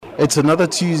It's another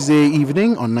Tuesday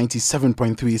evening on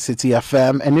 97.3 City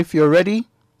FM, and if you're ready,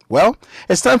 well,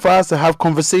 it's time for us to have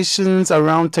conversations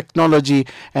around technology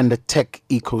and the tech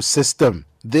ecosystem.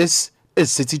 This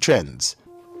is City Trends.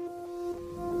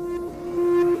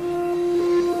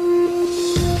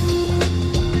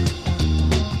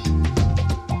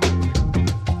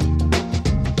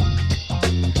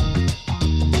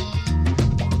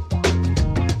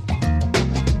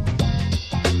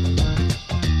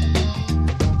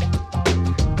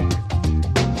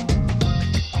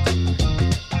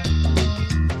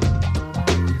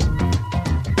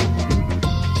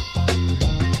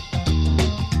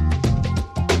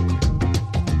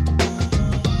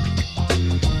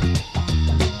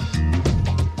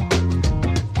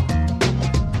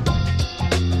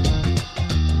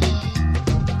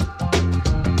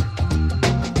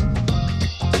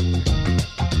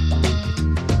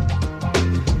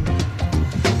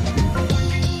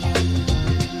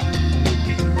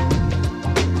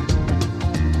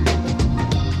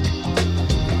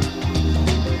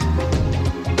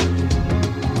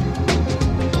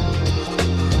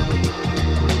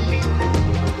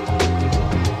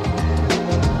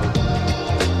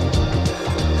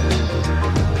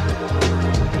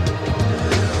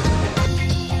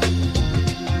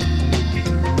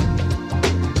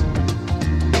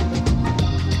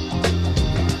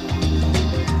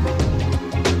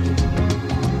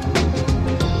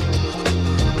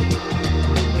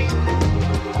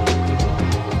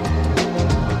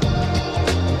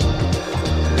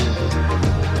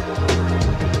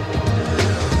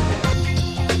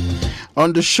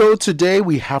 On the show today,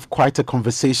 we have quite a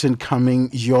conversation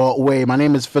coming your way. My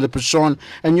name is Philip Sean,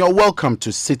 and you're welcome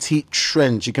to City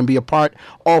Trends. You can be a part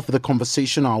of the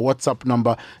conversation on our WhatsApp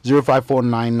number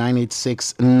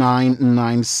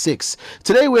 0549-986-996.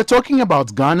 Today, we're talking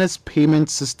about Ghana's Payment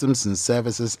Systems and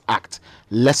Services Act,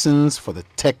 lessons for the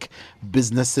tech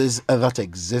businesses that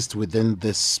exist within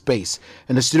this space.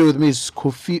 In the studio with me is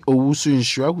Kofi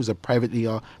Owusu-Nhyira, who's a private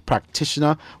legal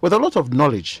practitioner with a lot of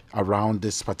knowledge around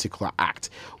this particular act.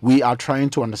 We are trying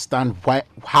to understand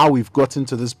how we've gotten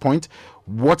to this point,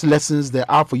 what lessons there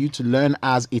are for you to learn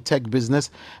as a tech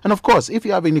business. And of course, if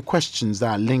you have any questions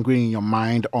that are lingering in your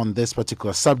mind on this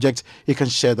particular subject, you can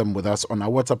share them with us on our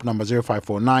WhatsApp number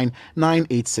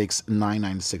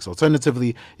 0549-986-996.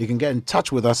 Alternatively, you can get in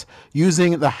touch with us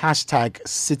using the hashtag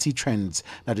CityTrends.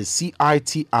 That is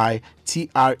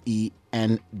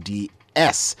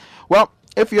CITITRENDS. Well,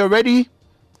 if you're ready,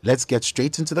 let's get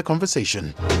straight into the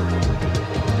conversation.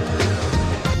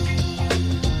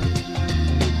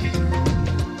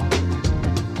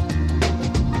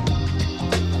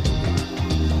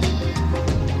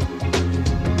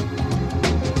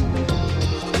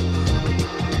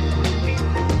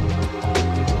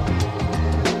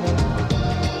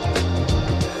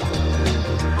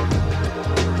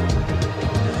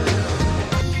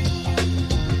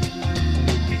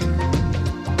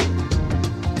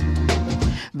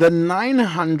 The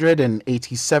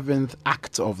 987th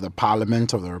Act of the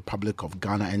Parliament of the Republic of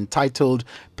Ghana, entitled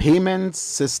Payment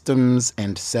Systems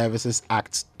and Services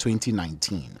Act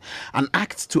 2019, an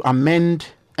act to amend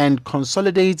and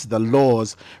consolidate the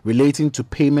laws relating to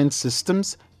payment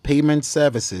systems, payment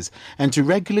services, and to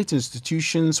regulate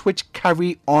institutions which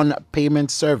carry on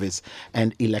payment service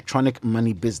and electronic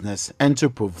money business, and to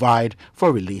provide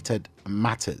for related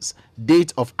matters.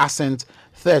 Date of assent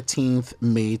 13th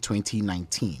May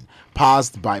 2019.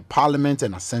 Passed by Parliament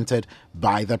and assented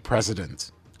by the President.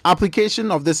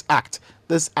 Application of this act.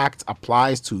 This act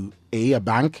applies to a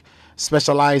bank,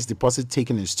 specialized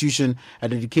deposit-taking institution, a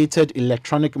dedicated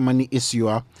electronic money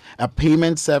issuer, a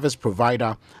payment service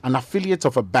provider, an affiliate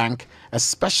of a bank, a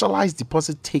specialized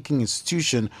deposit-taking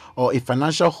institution or a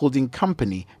financial holding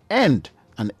company, and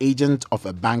an agent of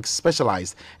a bank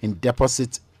specialized in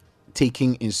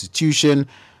deposit-taking institution,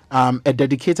 a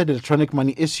dedicated electronic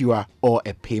money issuer, or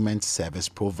a payment service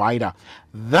provider.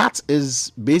 That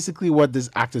is basically what this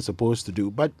act is supposed to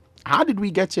do. But how did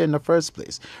we get here in the first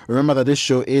place? Remember that this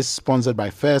show is sponsored by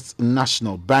First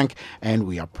National Bank, and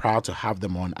we are proud to have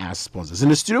them on as sponsors. In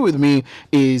the studio with me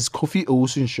is Kofi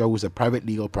Owusu-Nhyira, who is a private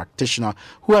legal practitioner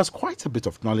who has quite a bit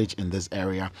of knowledge in this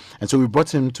area. And so we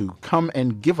brought him to come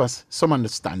and give us some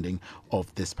understanding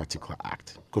of this particular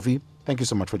act. Kofi, thank you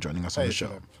so much for joining us on the show.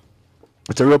 Philip.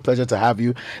 It's a real pleasure to have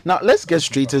you. Now, let's get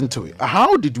straight into it.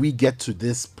 How did we get to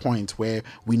this point where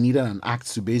we needed an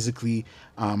act to basically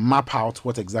map out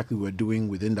what exactly we're doing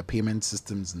within the payment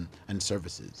systems and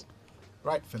services?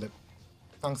 Right, Philip.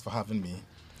 Thanks for having me.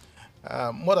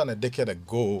 More than a decade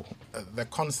ago, the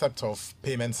concept of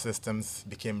payment systems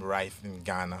became rife in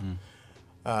Ghana.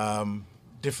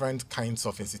 different kinds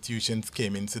of institutions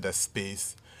came into the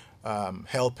space,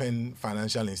 helping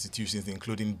financial institutions,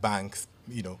 including banks,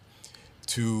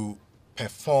 to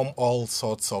perform all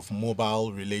sorts of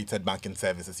mobile-related banking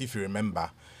services. If you remember,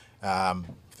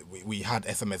 we had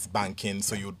SMS banking,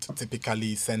 so you'd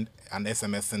typically send an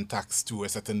SMS syntax to a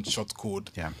certain short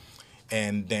code,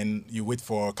 and then you wait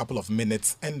for a couple of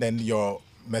minutes, and then your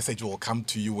message will come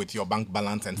to you with your bank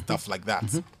balance and stuff like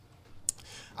that.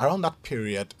 Around that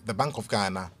period, the Bank of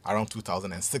Ghana, around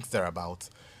 2006 thereabout,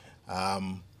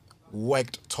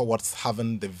 worked towards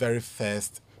having the very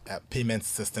first Payment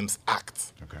Systems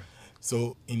Act.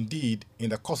 So indeed, in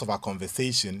the course of our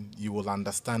conversation, you will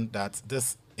understand that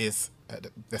this is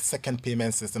the second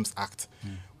Payment Systems Act,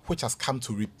 which has come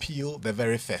to repeal the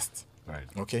very first.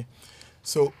 Okay,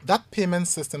 so that Payment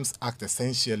Systems Act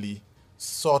essentially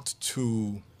sought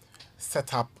to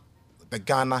set up the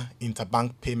Ghana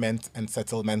Interbank Payment and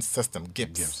Settlement System,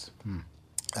 GIPS.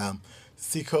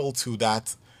 Sequel to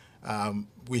that,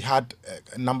 we had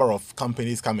a number of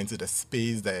companies come into the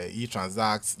space, the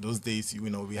e-Transacts. Those days,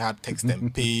 we had Text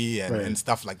and Pay and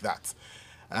stuff like that.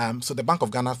 So the Bank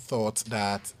of Ghana thought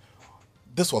that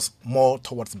this was more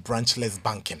towards branchless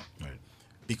banking,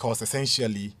 because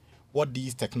essentially what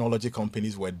these technology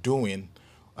companies were doing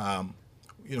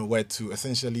were to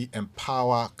essentially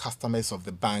empower customers of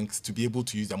the banks to be able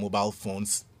to use their mobile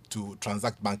phones to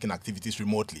transact banking activities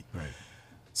remotely.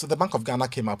 So the Bank of Ghana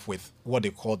came up with what they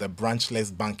call the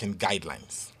branchless banking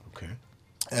guidelines.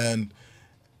 And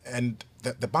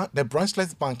the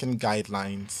branchless banking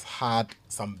guidelines had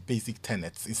some basic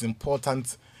tenets. It's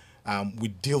important we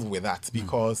deal with that,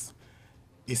 because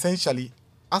essentially,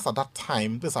 as at that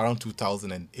time, this is around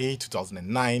 2008,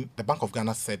 2009, the Bank of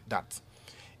Ghana said that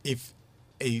if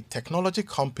a technology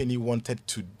company wanted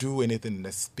to do anything in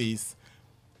the space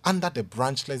under the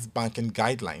branchless banking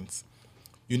guidelines,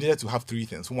 you needed to have three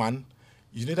things. One,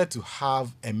 you needed to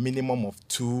have a minimum of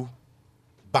 2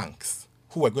 banks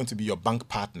who were going to be your bank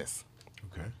partners.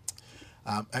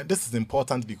 And this is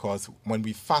important because when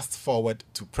we fast forward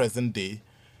to present day,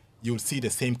 you'll see the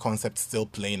same concept still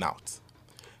playing out.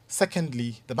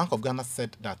 Secondly, the Bank of Ghana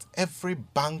said that every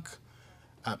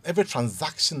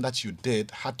transaction that you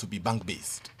did had to be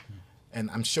bank-based. And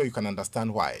I'm sure you can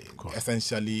understand why.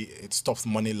 Essentially, it stops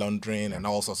money laundering and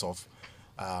all sorts of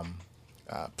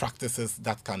practices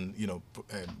that can,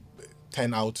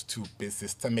 turn out to be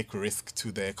systemic risk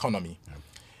to the economy.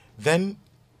 Then,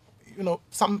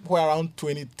 somewhere around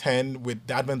 2010, with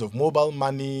the advent of mobile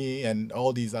money and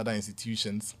all these other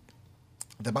institutions,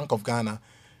 the Bank of Ghana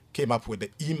came up with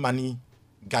the e-money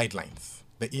guidelines,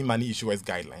 the e-money issuers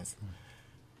guidelines.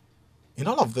 In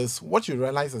all of this, what you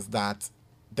realize is that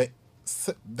the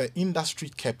industry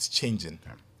kept changing,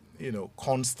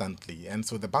 constantly. And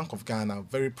so the Bank of Ghana,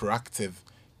 very proactive,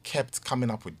 kept coming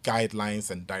up with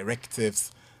guidelines and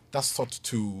directives that sought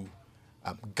to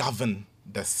govern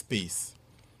the space.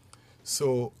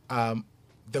 So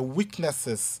the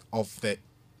weaknesses of the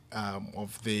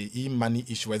e-money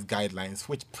issuers guidelines,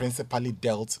 which principally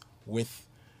dealt with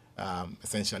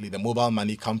essentially the mobile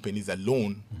money companies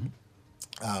alone,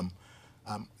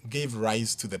 gave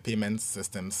rise to the Payment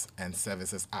Systems and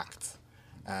Services Act.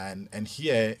 And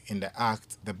here in the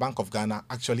Act, the Bank of Ghana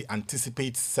actually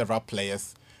anticipates several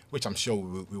players, which I'm sure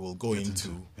we will go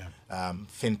into,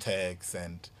 fintechs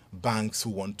and banks who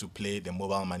want to play the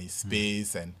mobile money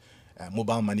space, and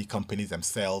mobile money companies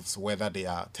themselves, whether they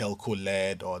are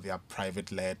telco-led or they are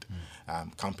private-led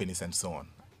companies and so on.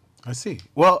 I see.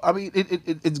 Well, I mean,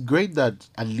 it's great that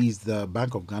at least the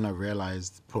Bank of Ghana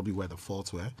realized probably where the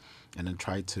faults were and then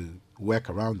tried to work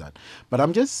around that. But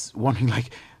I'm just wondering,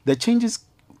 the changes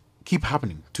keep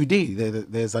happening. Today,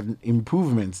 there's an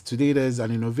improvement. Today, there's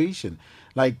an innovation.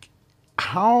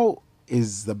 How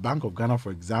is the Bank of Ghana,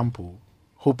 for example,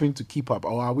 hoping to keep up?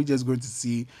 Or are we just going to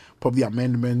see probably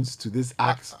amendments to this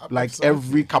act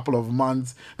every couple of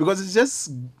months? Because it's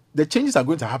just, the changes are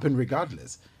going to happen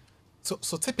regardless.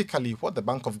 So typically what the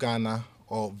Bank of Ghana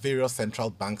or various central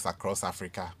banks across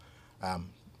Africa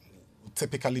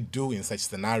typically do in such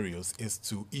scenarios is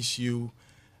to issue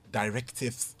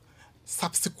directives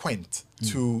subsequent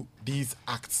to these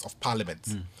acts of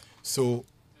parliament. So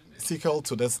sequel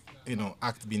to this,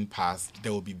 act being passed,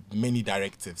 there will be many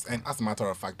directives. And as a matter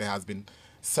of fact, there has been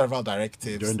several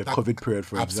directives during the COVID period,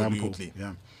 for example.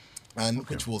 And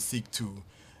which will seek to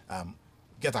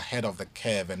get ahead of the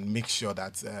curve and make sure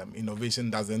that innovation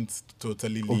doesn't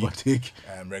totally overtake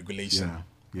regulation.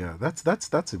 Yeah,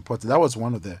 that's important. That was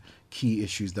one of the key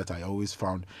issues that I always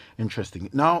found interesting.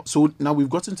 Now we've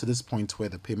gotten to this point where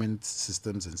the Payment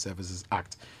Systems and Services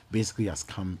Act basically has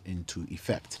come into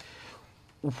effect.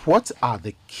 what are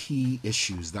the key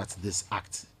issues that this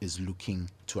act is looking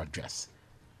to address?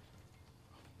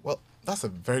 Well, that's a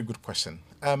very good question.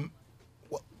 Well,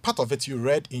 part of it you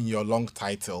read in your long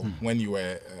title when you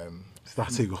were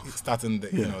starting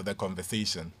the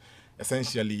conversation.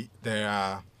 Essentially, there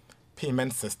are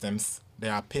payment systems,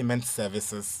 there are payment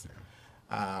services,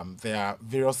 there are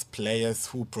various players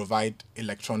who provide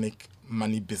electronic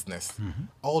money business.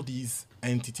 All these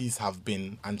entities have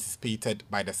been anticipated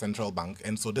by the central bank,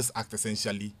 and so this act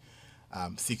essentially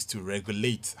seeks to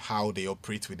regulate how they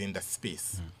operate within the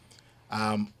space.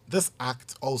 This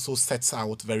act also sets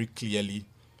out very clearly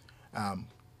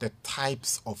the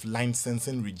types of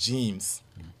licensing regimes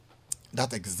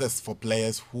that exist for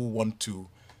players who want to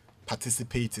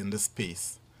participate in this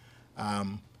space.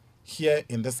 Here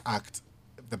in this act,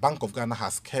 the Bank of Ghana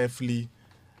has carefully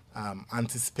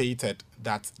anticipated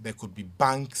that there could be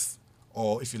banks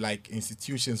or, if you like,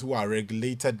 institutions who are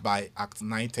regulated by Act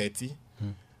 930.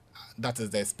 That is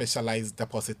the Specialized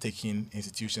Deposit Taking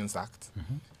Institutions Act.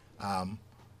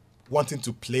 Wanting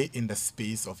to play in the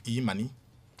space of e-money.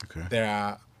 Okay. There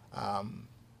are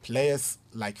players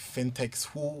like fintechs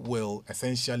who will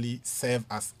essentially serve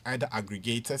as either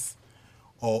aggregators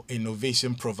or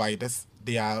innovation providers.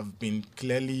 They have been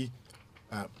clearly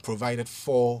provided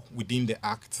for within the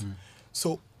Act.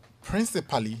 So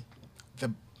principally,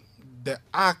 the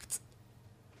Act,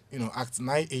 Act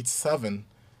 987,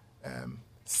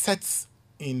 sets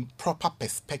in proper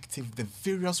perspective the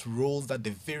various roles that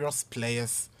the various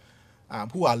players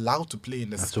who are allowed to play in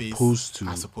the space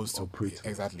are supposed to operate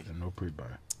exactly and operate by.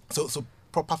 So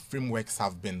proper frameworks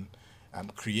have been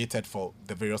created for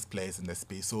the various players in the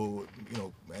space. So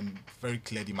and very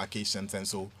clear demarcations, and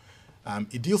so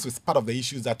it deals with part of the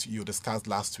issues that you discussed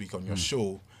last week on your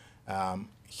show.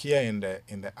 Here in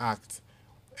the Act,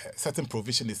 certain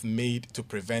provision is made to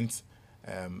prevent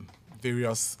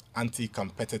various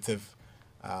anti-competitive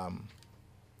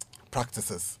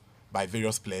practices by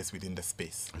various players within the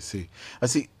space. I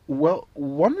see. Well,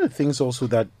 one of the things also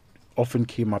that often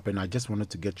came up, and I just wanted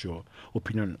to get your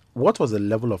opinion, what was the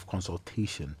level of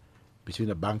consultation between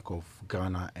the Bank of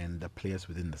Ghana and the players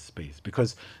within the space?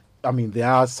 Because, I mean, there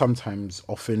are sometimes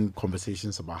often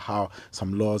conversations about how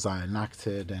some laws are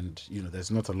enacted and,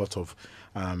 there's not a lot of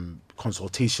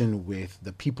consultation with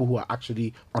the people who are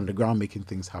actually on the ground making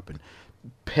things happen.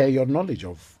 Per your knowledge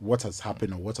of what has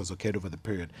happened or what has occurred over the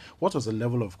period, what was the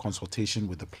level of consultation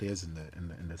with the players in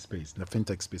the space, in the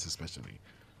fintech space especially?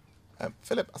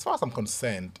 Philip, as far as I'm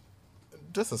concerned,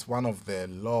 this is one of the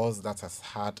laws that has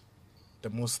had the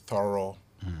most thorough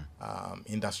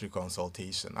industry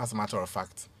consultation. As a matter of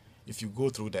fact, if you go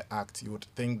through the Act, you would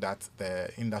think that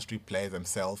the industry players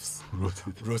themselves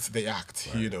wrote the Act,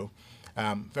 right.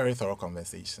 Very thorough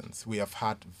conversations. We have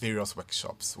had various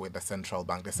workshops with the central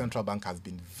bank. The central bank has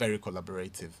been very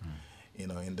collaborative,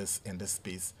 in this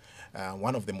space.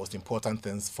 One of the most important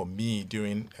things for me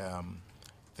during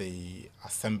the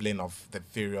assembling of the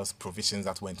various provisions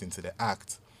that went into the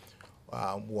Act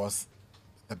was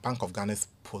the Bank of Ghana's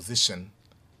position,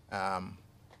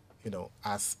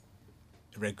 as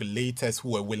regulators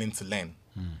who were willing to learn.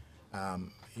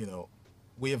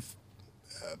 We have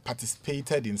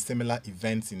participated in similar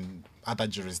events in other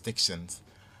jurisdictions,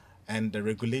 and the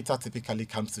regulator typically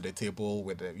comes to the table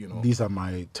with these are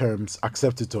my terms,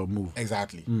 accept it or move.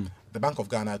 Exactly. The Bank of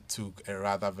Ghana took a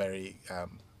rather very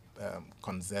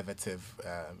conservative,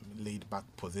 laid-back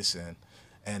position,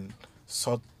 and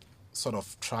sort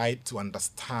of tried to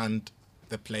understand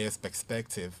the player's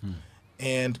perspective,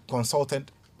 and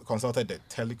consulted the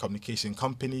telecommunication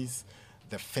companies,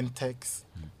 the fintechs,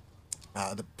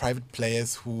 the private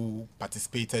players who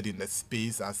participated in the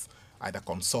space as either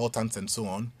consultants and so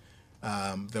on.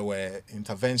 There were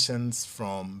interventions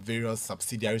from various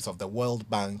subsidiaries of the World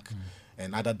Bank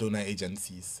and other donor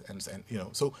agencies, and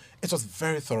so it was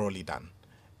very thoroughly done,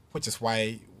 which is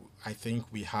why I think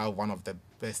we have one of the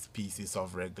best pieces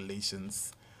of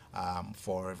regulations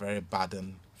for a very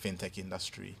burdened fintech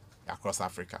industry across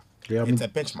Africa. Yeah, it's a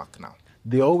benchmark now.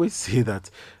 They always say that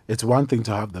it's one thing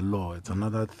to have the law, it's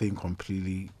another thing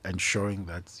completely ensuring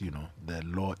that the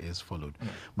law is followed.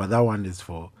 But that one is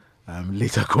for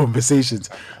later conversations.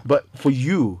 But for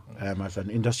you, as an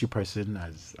industry person,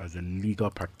 as a legal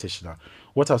practitioner,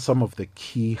 what are some of the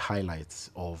key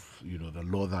highlights of the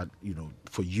law that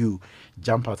for you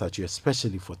jump out at you,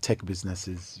 especially for tech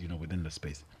businesses within the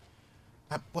space?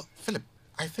 Well, Philip,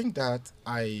 I think that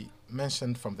I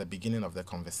mentioned from the beginning of the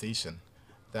conversation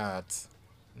that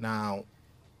now,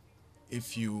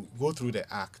 if you go through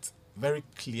the Act very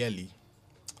clearly,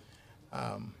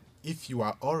 if you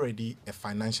are already a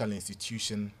financial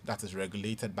institution that is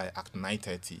regulated by Act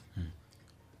 930,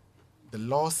 the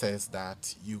law says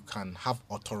that you can have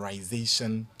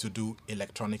authorization to do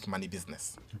electronic money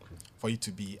business, for you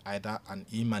to be either an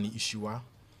e-money issuer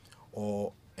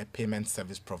or a payment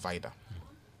service provider.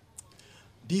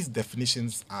 These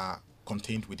definitions are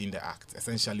contained within the Act.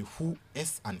 Essentially, who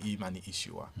is an e-money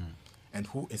issuer and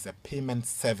who is a payment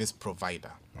service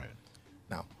provider. Right.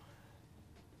 Now,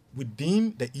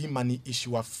 within the e-money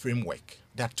issuer framework,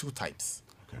 there are two types.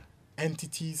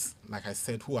 Entities, like I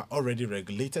said, who are already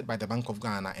regulated by the Bank of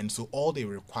Ghana, and so all they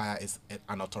require is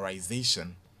an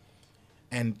authorization.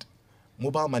 And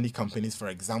mobile money companies, for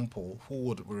example, who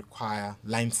would require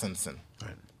licensing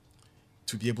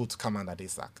to be able to come under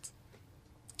this Act.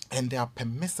 And there are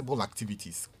permissible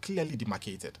activities clearly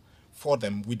demarcated for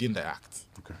them within the Act.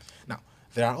 Now,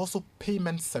 there are also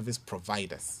payment service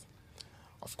providers.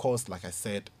 Of course, like I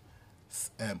said,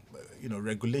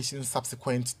 regulations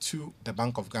subsequent to the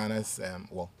Bank of Ghana's,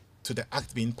 to the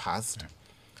Act being passed,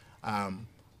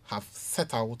 have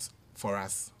set out for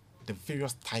us the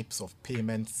various types of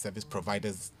payment service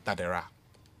providers that there are.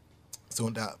 So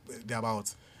there are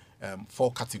about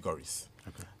 4 categories.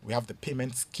 We have the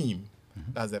payment scheme,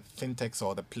 that's the fintechs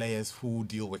or the players who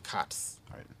deal with cards.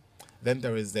 Then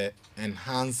there is the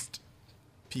enhanced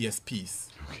PSPs.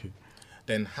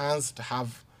 The enhanced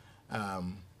have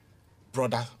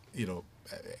broader,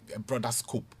 a broader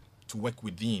scope to work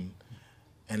within,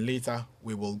 and later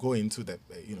we will go into the,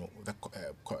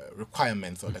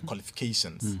 requirements or the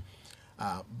qualifications.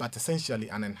 But essentially,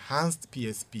 an enhanced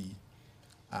PSP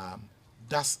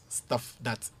does stuff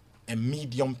that a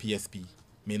medium PSP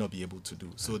may not be able to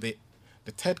do. So the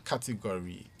third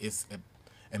category is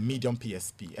a medium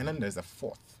PSP, and then there's a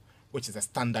fourth, which is a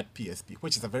standard PSP,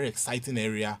 which is a very exciting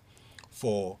area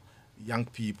for young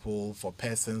people, for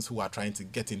persons who are trying to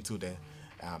get into the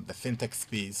fintech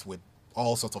space with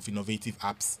all sorts of innovative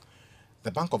apps.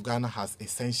 The Bank of Ghana has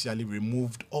essentially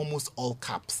removed almost all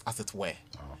caps, as it were.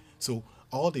 So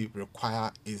all they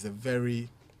require is a very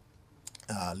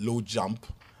low jump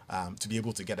to be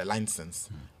able to get a license,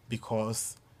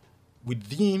 because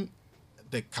within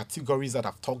the categories that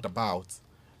I've talked about,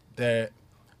 there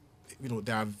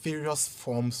are various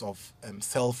forms of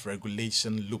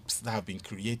self-regulation loops that have been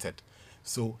created.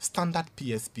 So standard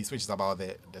PSPs, which is about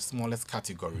the smallest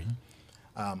category,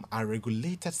 are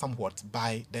regulated somewhat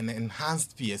by the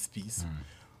enhanced PSPs.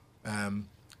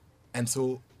 And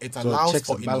so it allows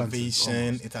for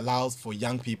innovation, it allows for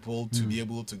young people to be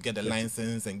able to get a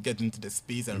license and get into the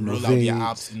space and roll out their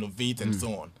apps, innovate and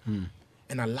so on.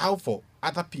 And allow for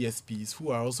other PSPs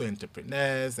who are also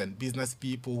entrepreneurs and business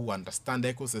people who understand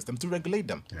the ecosystem to regulate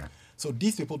them. So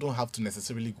these people don't have to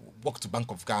necessarily walk to Bank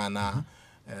of Ghana.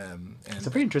 And it's a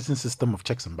very interesting system of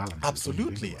checks and balances.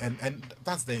 Absolutely. And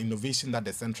that's the innovation that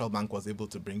the central bank was able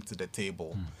to bring to the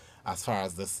table as far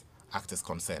as this Act is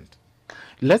concerned.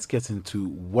 Let's get into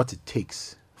what it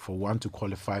takes for one to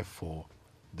qualify for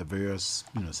the various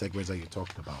segments that you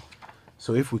talked about.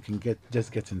 So if we can get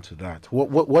into that, what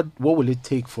will it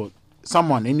take for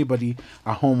someone, anybody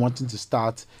at home wanting to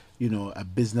start, a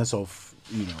business of,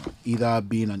 either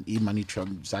being an e-money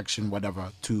transaction, whatever,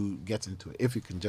 to get into it? If you can just